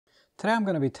Today I'm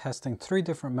going to be testing 3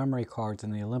 different memory cards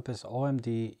in the Olympus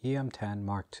OM-D E-M10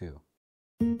 Mark II.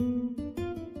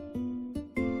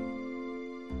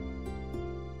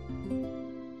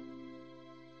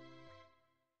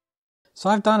 So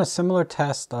I've done a similar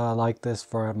test like this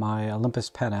for my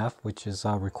Olympus Pen F, which is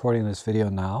recording this video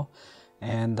now.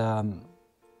 And,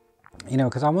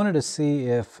 because I wanted to see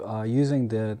if using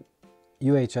the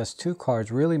UHS-II cards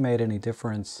really made any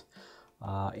difference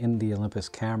in the Olympus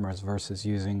cameras versus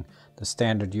using the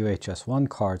standard UHS-I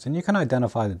cards. And you can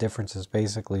identify the differences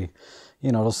basically,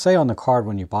 it'll say on the card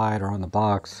when you buy it or on the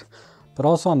box, but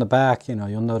also on the back,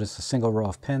 you'll notice a single row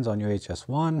of pins on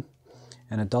UHS-I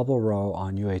and a double row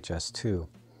on UHS-II.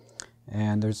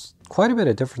 And there's quite a bit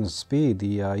of difference in speed.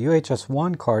 The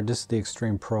UHS-I card, this is the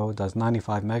Extreme Pro, does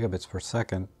 95 megabits per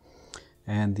second.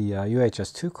 And the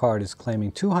UHS-II card is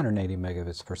claiming 280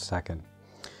 megabits per second.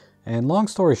 And long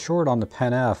story short, on the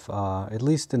Pen F, at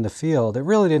least in the field, it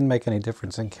really didn't make any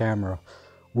difference in camera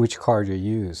which card you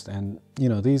used. And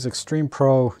these Extreme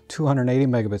Pro 280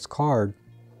 megabits card,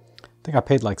 I think I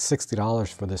paid like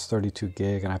 $60 for this 32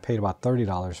 gig, and I paid about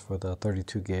 $30 for the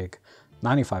 32 gig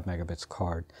 95 megabits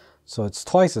card. So it's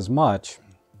twice as much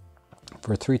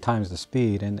for 3 times the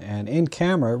speed. And in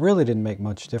camera, it really didn't make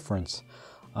much difference.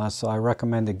 So I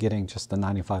recommended getting just the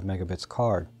 95 megabits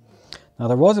card. Now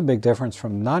there was a big difference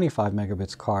from 95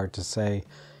 megabits card to say,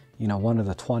 one of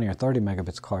the 20 or 30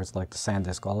 megabits cards like the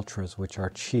SanDisk Ultras, which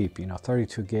are cheap.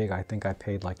 32 gig, I think I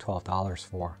paid like $12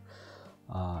 for.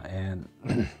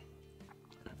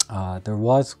 There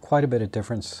was quite a bit of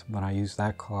difference when I used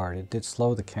that card. It did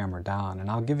slow the camera down, and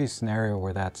I'll give you a scenario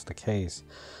where that's the case.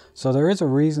 So there is a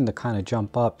reason to kind of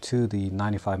jump up to the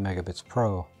 95 megabits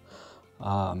Pro.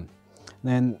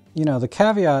 Then, the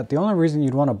caveat, the only reason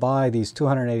you'd want to buy these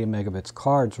 280 megabits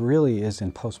cards really is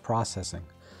in post-processing.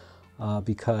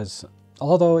 Because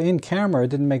although in camera it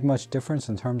didn't make much difference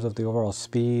in terms of the overall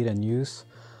speed and use,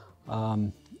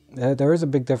 there is a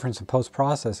big difference in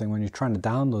post-processing when you're trying to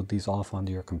download these off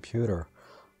onto your computer.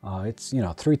 It's,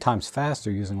 3 times faster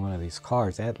using one of these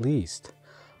cards, at least.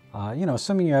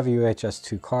 Assuming you have a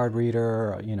UHS-II card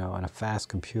reader, and a fast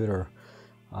computer,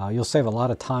 you'll save a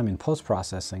lot of time in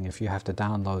post-processing if you have to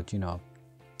download,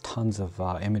 tons of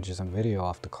images and video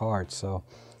off the card. So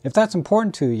if that's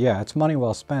important to you, yeah, it's money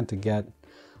well spent to get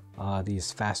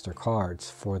these faster cards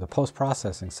for the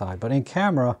post-processing side. But in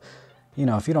camera,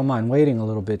 if you don't mind waiting a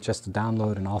little bit just to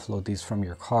download and offload these from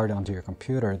your card onto your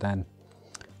computer, then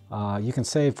you can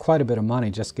save quite a bit of money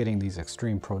just getting these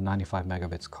Extreme Pro 95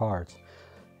 megabits cards.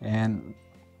 And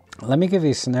let me give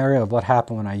you a scenario of what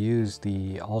happened when I used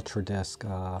the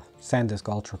SanDisk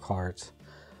Ultra cards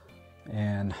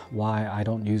and why I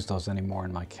don't use those anymore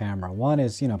in my camera. One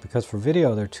is, because for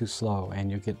video they're too slow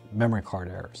and you get memory card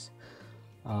errors.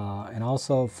 And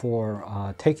also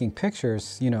for taking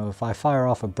pictures, if I fire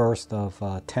off a burst of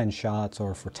 10 shots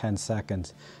or for 10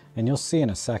 seconds, and you'll see in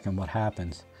a second what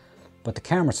happens. But the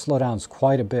camera slows down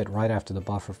quite a bit right after the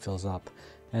buffer fills up.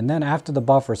 And then after the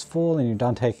buffer is full and you're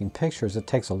done taking pictures, it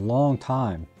takes a long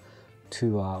time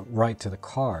to write to the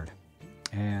card.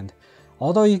 And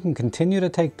although you can continue to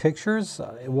take pictures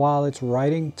while it's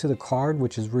writing to the card,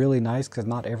 which is really nice because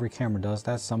not every camera does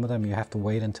that. Some of them you have to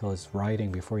wait until it's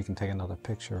writing before you can take another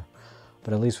picture.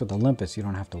 But at least with Olympus, you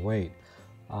don't have to wait.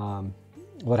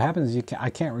 What happens is I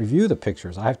can't review the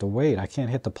pictures. I have to wait. I can't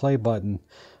hit the play button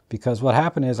because what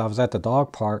happened is I was at the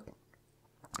dog park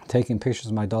taking pictures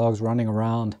of my dogs running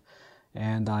around,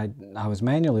 and I was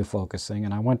manually focusing,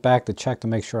 and I went back to check to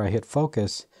make sure I hit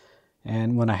focus.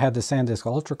 And when I had the SanDisk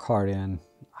Ultra card in,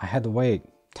 I had to wait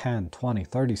 10, 20,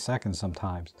 30 seconds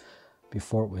sometimes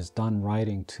before it was done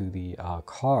writing to the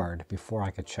card before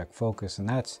I could check focus. And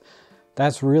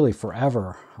that's really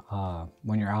forever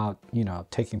when you're out,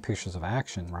 taking pictures of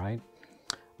action, right?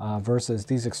 Versus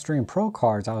these Extreme Pro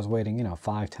cards, I was waiting,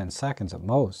 5, 10 seconds at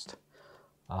most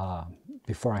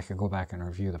before I could go back and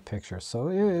review the picture. So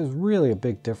it was really a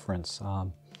big difference.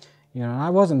 And I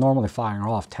wasn't normally firing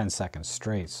off 10 seconds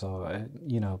straight. So,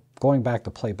 going back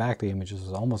to play back the images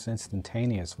was almost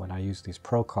instantaneous when I used these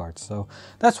Pro cards. So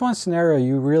that's one scenario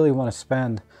you really want to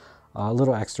spend a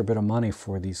little extra bit of money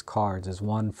for these cards, is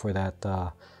one for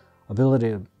that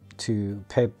ability to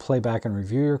play back and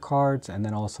review your cards, and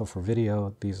then also for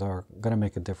video, these are going to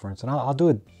make a difference. And I'll do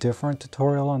a different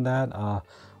tutorial on that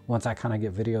once I kind of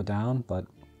get video down. But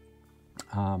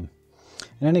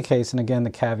in any case, and again, the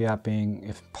caveat being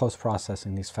if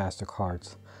post-processing these faster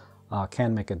cards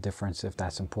can make a difference if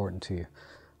that's important to you.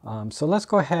 So let's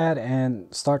go ahead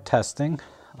and start testing.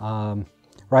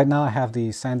 Right now I have the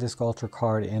SanDisk Ultra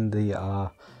card in the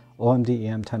OM-D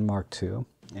E-M10 Mark II.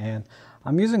 And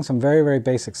I'm using some very, very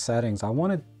basic settings. I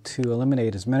wanted to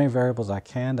eliminate as many variables as I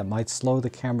can that might slow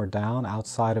the camera down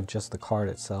outside of just the card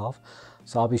itself.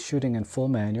 So I'll be shooting in full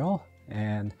manual,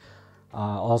 and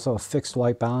also a fixed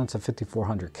white balance of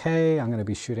 5400K. I'm going to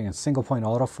be shooting in single point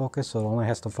autofocus, so it only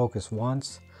has to focus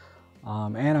once.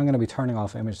 And I'm going to be turning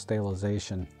off image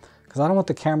stabilization, because I don't want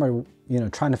the camera,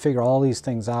 trying to figure all these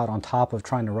things out on top of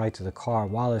trying to write to the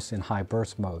card while it's in high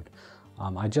burst mode.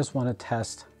 I just want to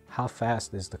test how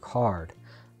fast is the card,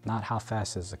 not how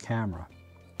fast is the camera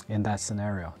in that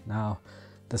scenario. Now,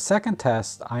 the second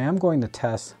test, I am going to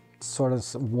test sort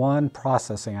of one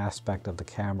processing aspect of the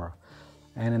camera.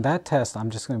 And in that test, I'm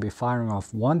just going to be firing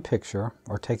off one picture,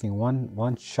 or taking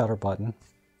one shutter button,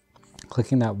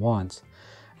 clicking that once,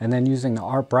 and then using the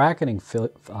art bracketing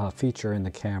feature in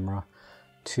the camera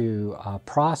to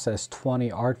process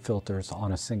 20 art filters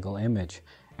on a single image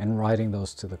and writing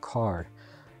those to the card.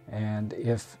 And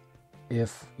if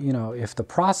the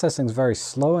processing is very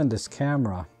slow in this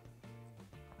camera,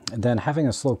 then having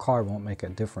a slow card won't make a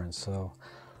difference. So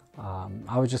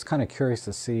I was just kind of curious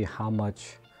to see how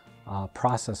much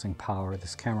processing power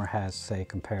this camera has, say,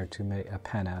 compared to a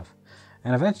Pen F.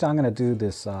 And eventually I'm going to do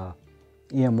this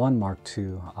E-M10 Mark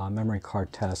II memory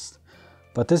card test.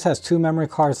 But this has two memory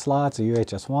card slots, a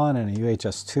UHS-I and a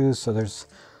UHS-II, so there's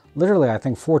literally, I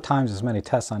think, 4 times as many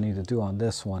tests I need to do on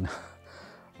this one.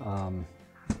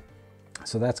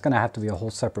 So that's going to have to be a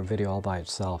whole separate video all by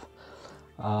itself.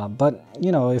 But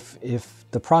if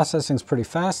the processing is pretty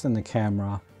fast in the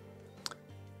camera,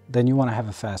 then you want to have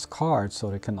a fast card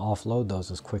so it can offload those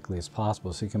as quickly as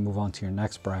possible, so you can move on to your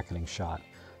next bracketing shot.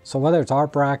 So whether it's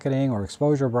art bracketing or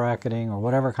exposure bracketing or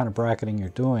whatever kind of bracketing you're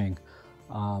doing,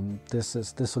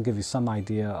 this will give you some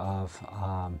idea of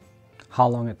how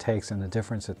long it takes, and the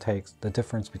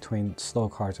difference between slow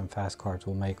cards and fast cards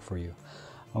will make for you.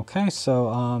 Okay,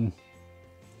 so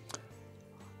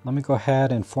let me go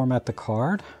ahead and format the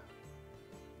card.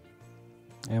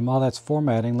 And while that's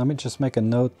formatting, let me just make a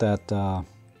note that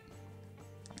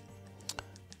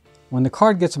when the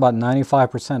card gets about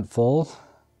 95% full,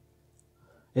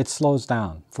 it slows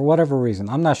down for whatever reason.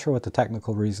 I'm not sure what the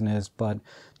technical reason is, but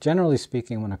generally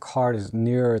speaking, when a card is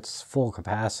near its full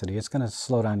capacity, it's going to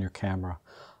slow down your camera,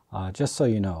 just so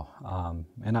you know.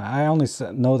 And I only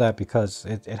know that because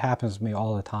it happens to me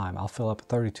all the time. I'll fill up a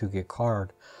 32 gig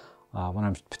card,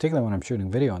 particularly when I'm shooting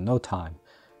video, in no time.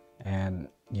 And,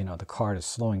 the card is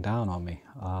slowing down on me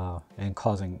and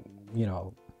causing,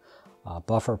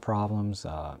 buffer problems,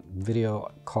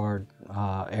 video card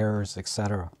errors,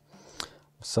 etc.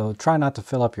 So try not to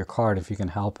fill up your card if you can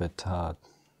help it.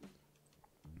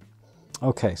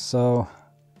 Okay, so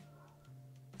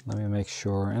let me make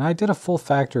sure. And I did a full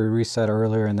factory reset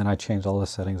earlier, and then I changed all the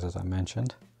settings as I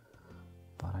mentioned.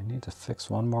 But I need to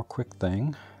fix one more quick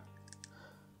thing.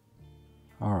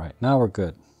 All right, now we're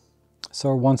good. So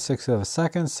 1/60th of a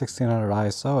second, 1600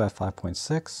 ISO at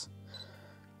 5.6.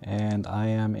 And I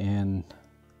am in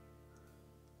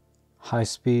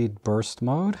high-speed burst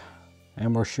mode.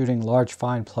 And we're shooting large,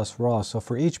 fine, plus raw. So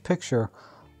for each picture,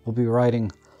 we'll be writing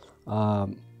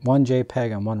one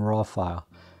JPEG and one RAW file.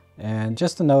 And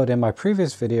just a note, in my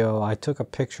previous video, I took a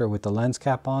picture with the lens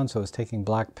cap on, so it was taking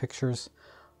black pictures.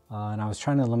 And I was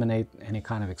trying to eliminate any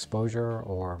kind of exposure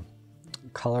or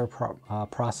color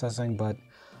processing. But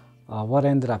what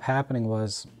ended up happening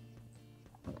was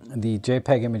the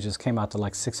JPEG images came out to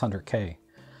like 600K.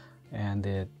 And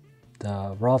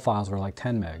the raw files were like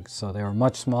 10 megs, so they were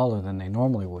much smaller than they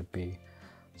normally would be.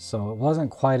 So it wasn't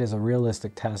quite as a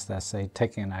realistic test as, say,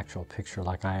 taking an actual picture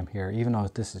like I am here, even though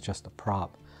this is just a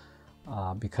prop.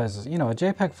 Because, a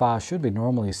JPEG file should be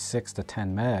normally 6 to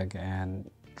 10 meg, and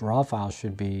raw files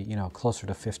should be, closer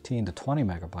to 15 to 20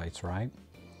 megabytes, right?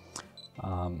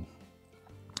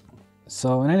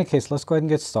 So in any case, let's go ahead and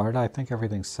get started. I think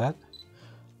everything's set.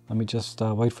 Let me just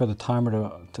wait for the timer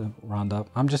to round up.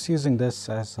 I'm just using this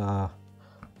as the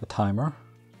timer.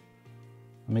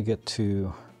 Let me get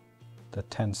to the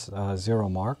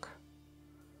 10:0 mark,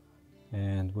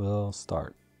 and we'll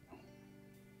start.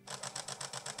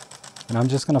 And I'm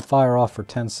just going to fire off for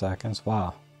 10 seconds.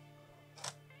 Wow.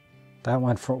 That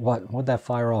went for what? Would that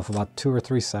fire off about 2 or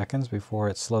 3 seconds before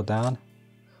it slowed down?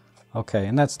 Okay,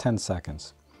 and that's 10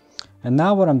 seconds. And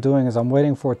now what I'm doing is I'm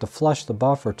waiting for it to flush the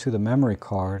buffer to the memory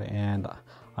card, and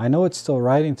I know it's still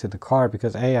writing to the card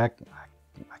because I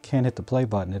can't hit the play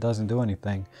button. It doesn't do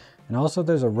anything. And also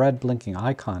there's a red blinking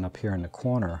icon up here in the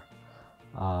corner,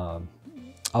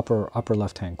 upper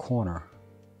left hand corner,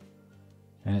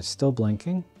 and it's still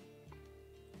blinking.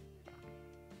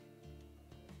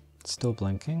 It's still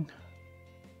blinking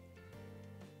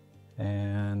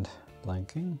and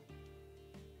blinking.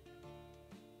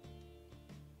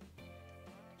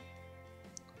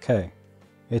 Okay,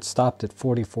 it stopped at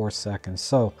 44 seconds.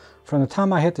 So from the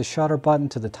time I hit the shutter button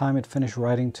to the time it finished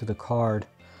writing to the card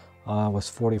was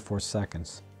 44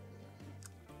 seconds.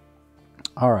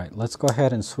 All right, let's go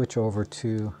ahead and switch over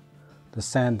to the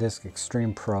SanDisk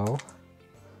Extreme Pro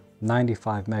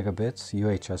 95 megabits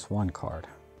UHS-I card.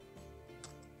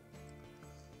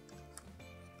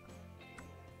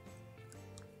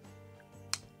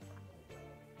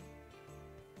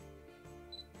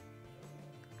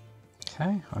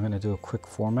 Okay, I'm going to do a quick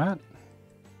format.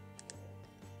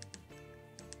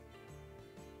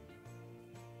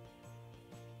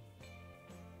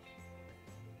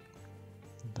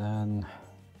 Then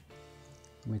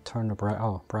let me turn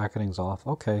the bracketing's off.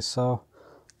 Okay, so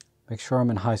make sure I'm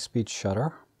in high-speed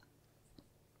shutter.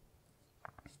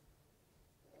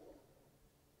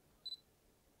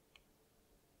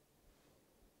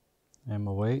 And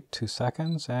we'll wait 2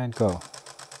 seconds and go.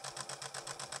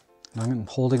 I'm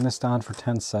holding this down for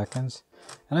 10 seconds.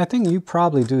 And I think you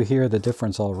probably do hear the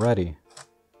difference already.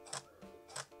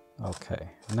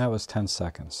 Okay, and that was 10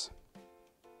 seconds.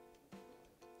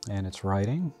 And it's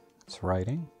writing, still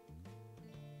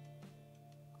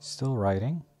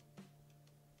writing,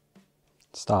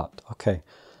 stopped. Okay,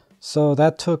 so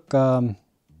that took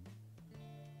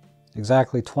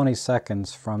exactly 20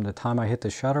 seconds from the time I hit the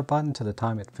shutter button to the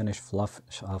time it finished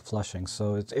flushing.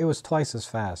 So it was twice as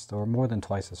fast, or more than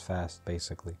twice as fast,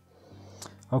 basically.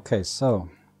 Okay, so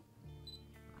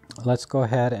let's go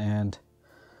ahead and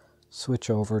switch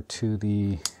over to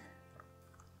the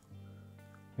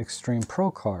Extreme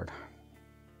Pro card.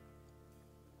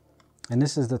 And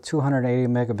this is the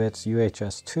 280 megabits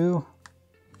UHS-II.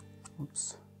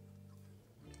 Oops.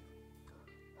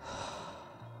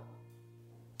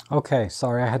 Okay,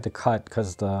 sorry, I had to cut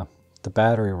because the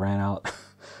battery ran out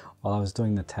while I was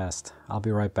doing the test. I'll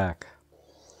be right back.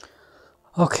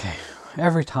 Okay,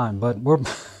 every time, but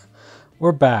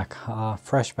we're back.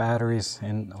 Fresh batteries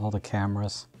in all the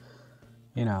cameras.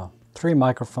 You know, 3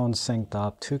 microphones synced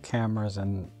up, 2 cameras,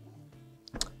 and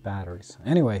batteries.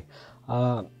 Anyway,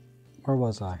 where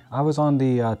was I? I was on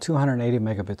the 280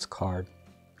 megabits card.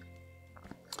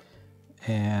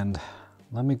 And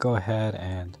let me go ahead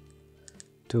and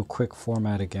do a quick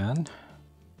format again.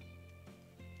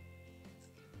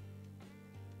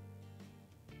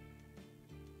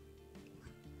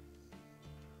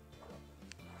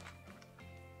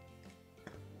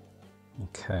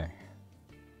 Okay.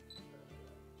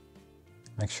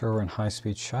 Make sure we're in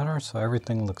high-speed shutter so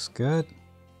everything looks good.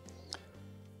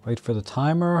 Wait for the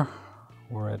timer.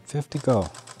 We're at 50, go.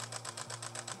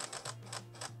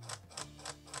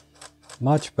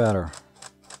 Much better.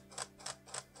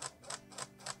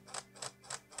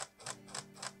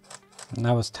 And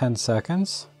that was 10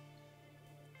 seconds.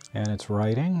 And it's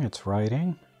writing,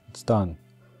 it's done.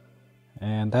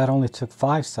 And that only took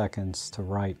 5 seconds to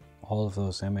write all of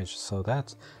those images. So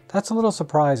that's a little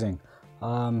surprising.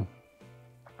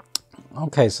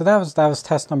 Okay, so that was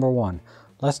test number 1.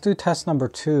 Let's do test number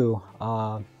 2,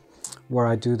 where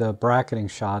I do the bracketing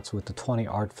shots with the 20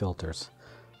 art filters.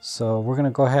 So we're going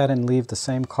to go ahead and leave the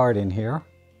same card in here.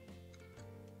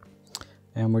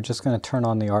 And we're just going to turn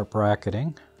on the art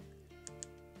bracketing.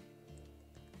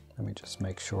 Let me just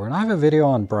make sure. And I have a video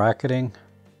on bracketing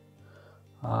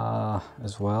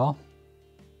as well.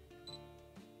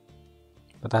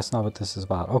 But that's not what this is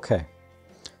about. Okay.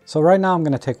 So right now I'm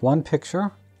going to take 1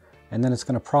 picture, and then it's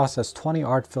going to process 20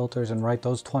 art filters and write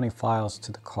those 20 files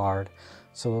to the card.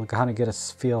 So we'll kind of get a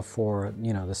feel for,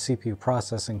 you know, the CPU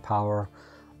processing power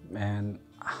and,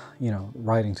 you know,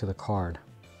 writing to the card.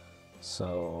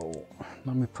 So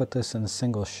let me put this in a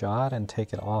single shot and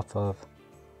take it off of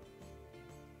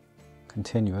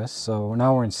continuous. So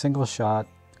now we're in single shot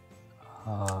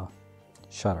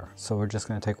shutter. So we're just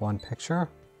going to take 1 picture.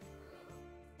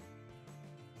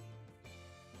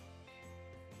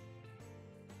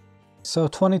 So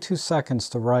 22 seconds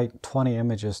to write 20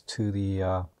 images to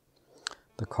the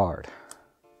card.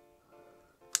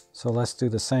 So let's do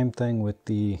the same thing with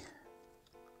the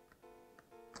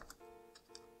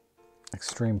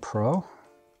Extreme Pro.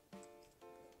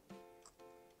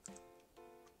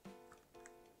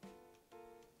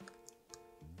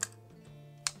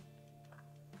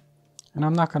 And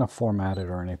I'm not going to format it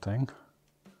or anything.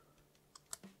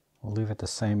 We'll leave it the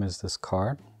same as this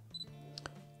card.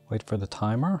 Wait for the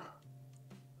timer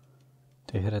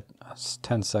to hit a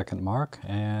 10-second mark,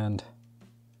 and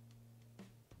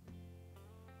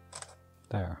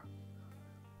there.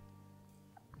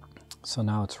 So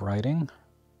now it's writing.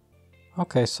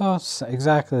 Okay, so it's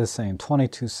exactly the same,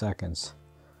 22 seconds.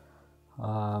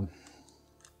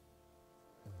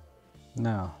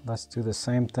 Now, let's do the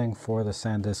same thing for the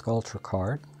SanDisk Ultra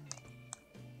card.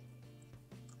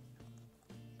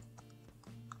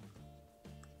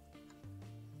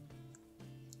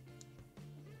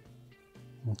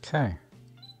 Okay.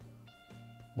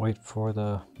 Wait for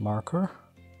the marker.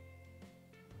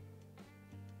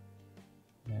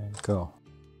 And go.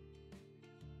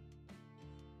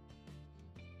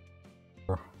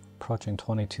 We're approaching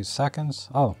 22 seconds.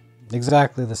 Oh,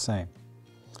 exactly the same.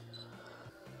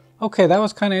 Okay, that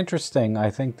was kind of interesting.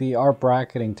 I think the ARP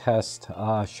bracketing test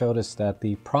showed us that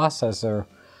the processor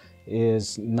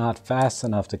is not fast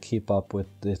enough to keep up with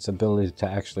its ability to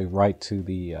actually write to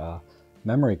the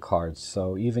memory cards.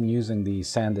 So even using the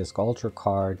SanDisk Ultra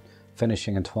card,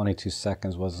 finishing in 22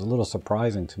 seconds was a little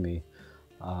surprising to me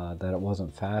that it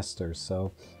wasn't faster.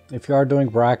 So if you are doing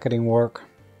bracketing work,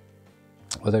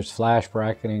 whether it's flash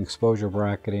bracketing, exposure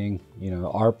bracketing,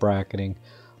 ARP bracketing,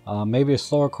 maybe a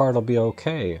slower card will be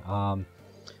okay.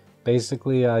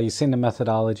 Basically, you've seen the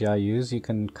methodology I use. You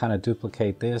can kind of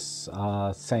duplicate this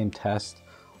same test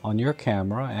on your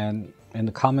camera, and in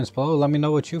the comments below, let me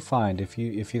know what you find. If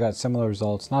you got similar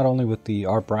results, not only with the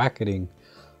ARP bracketing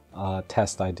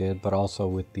test I did, but also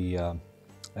with the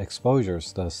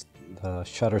exposures, the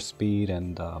shutter speed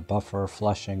and buffer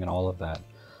flushing and all of that.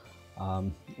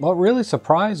 What really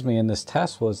surprised me in this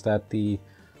test was that the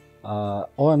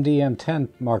OM-D E-M10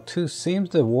 Mark II seems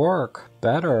to work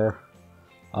better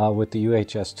with the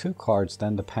UHS-II cards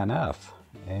than the Pen F.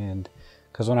 And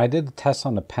because when I did the test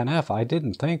on the Pen F, I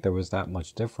didn't think there was that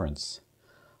much difference.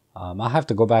 I'll have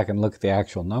to go back and look at the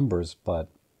actual numbers, but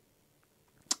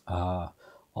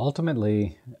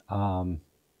ultimately the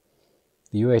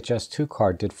UHS-II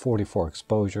card did 44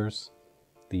 exposures.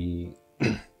 The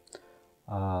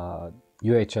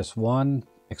UHS-I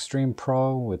Extreme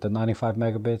Pro with the 95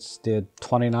 megabits did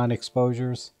 29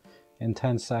 exposures in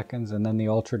 10 seconds, and then the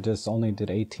Ultra Disc only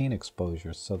did 18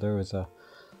 exposures. So there was a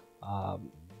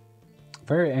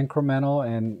very incremental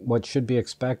and what should be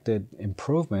expected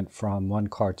improvement from one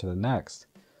card to the next.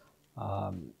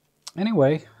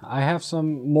 Anyway, I have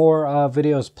some more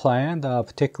videos planned,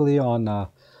 particularly on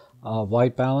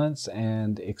white balance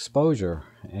and exposure,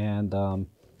 and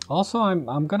also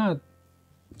I'm gonna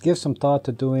give some thought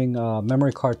to doing a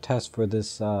memory card test for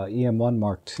this E-M1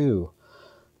 Mark II,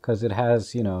 because it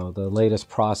has, the latest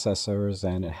processors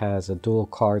and it has a dual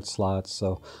card slot.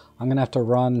 So I'm gonna have to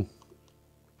run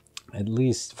at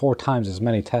least 4 times as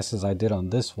many tests as I did on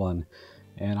this one,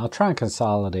 and I'll try and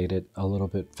consolidate it a little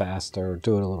bit faster, or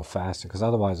do it a little faster, because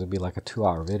otherwise it'd be like a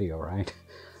 2-hour video, right?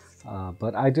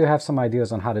 But I do have some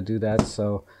ideas on how to do that,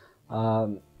 so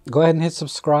go ahead and hit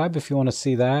subscribe if you want to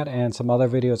see that and some other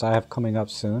videos I have coming up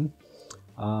soon.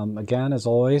 Again, as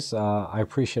always, I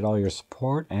appreciate all your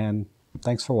support, and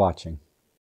thanks for watching.